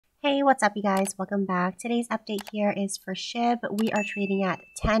Hey, what's up you guys? Welcome back. Today's update here is for SHIB. We are trading at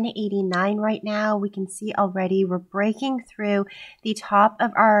 1089 right now. We can see already we're breaking through the top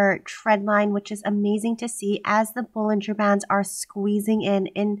of our trend line, which is amazing to see as the Bollinger Bands are squeezing in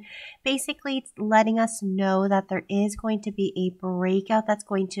and basically it's letting us know that there is going to be a breakout that's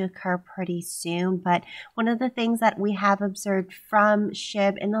going to occur pretty soon. But one of the things that we have observed from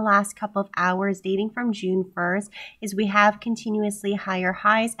SHIB in the last couple of hours dating from June 1st is we have continuously higher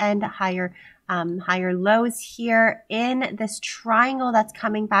highs and higher lows here in this triangle that's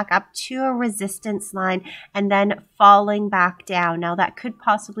coming back up to a resistance line and then falling back down. Now that could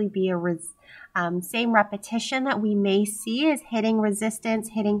possibly be a same repetition that we may see is hitting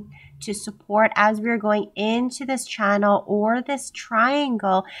resistance, hitting to support as we're going into this channel or this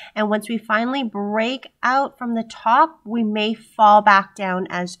triangle. And once we finally break out from the top, we may fall back down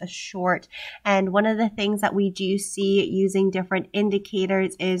as a short. And one of the things that we do see using different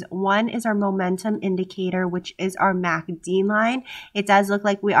indicators is one is our momentum indicator, which is our MACD line. It does look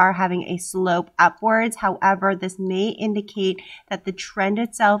like we are having a slope upwards. However, this may indicate that the trend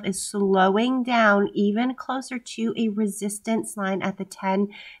itself is slowing down even closer to a resistance line at the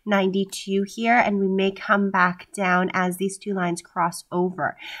 1092 here, and we may come back down as these two lines cross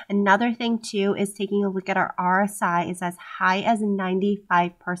over. Another thing too is taking a look at our RSI is as high as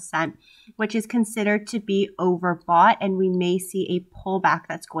 95%, which is considered to be overbought, and we may see a pullback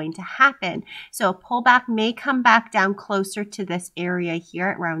that's going to happen. So a pullback may come back down closer to this area here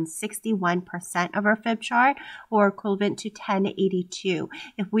at around 61% of our fib chart, or equivalent to 1082.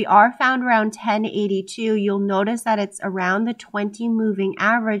 If we are found around 1082, you'll notice that it's around the 20 moving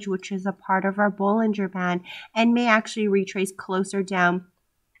average, which is a part of our Bollinger Band, and may actually retrace closer down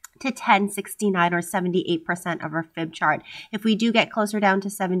to 1069 or 78% of our fib chart. If we do get closer down to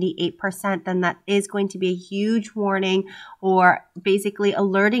 78%, then that is going to be a huge warning, or basically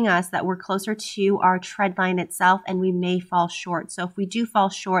alerting us that we're closer to our trend line itself and we may fall short. So if we do fall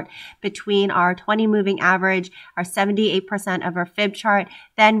short between our 20 moving average, our 78% of our fib chart,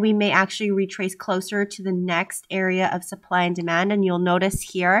 then we may actually retrace closer to the next area of supply and demand. And you'll notice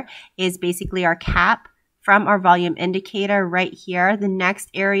here is basically our cap from our volume indicator right here. The next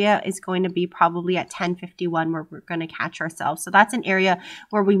area is going to be probably at 1051 where we're going to catch ourselves. So that's an area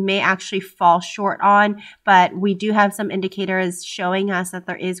where we may actually fall short on, but we do have some indicators showing us that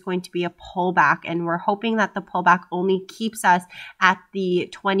there is going to be a pullback, and we're hoping that the pullback only keeps us at the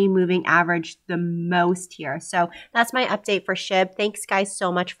 20 moving average the most here. So that's my update for SHIB. Thanks guys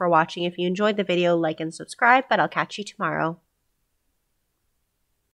so much for watching. If you enjoyed the video, like and subscribe, but I'll catch you tomorrow.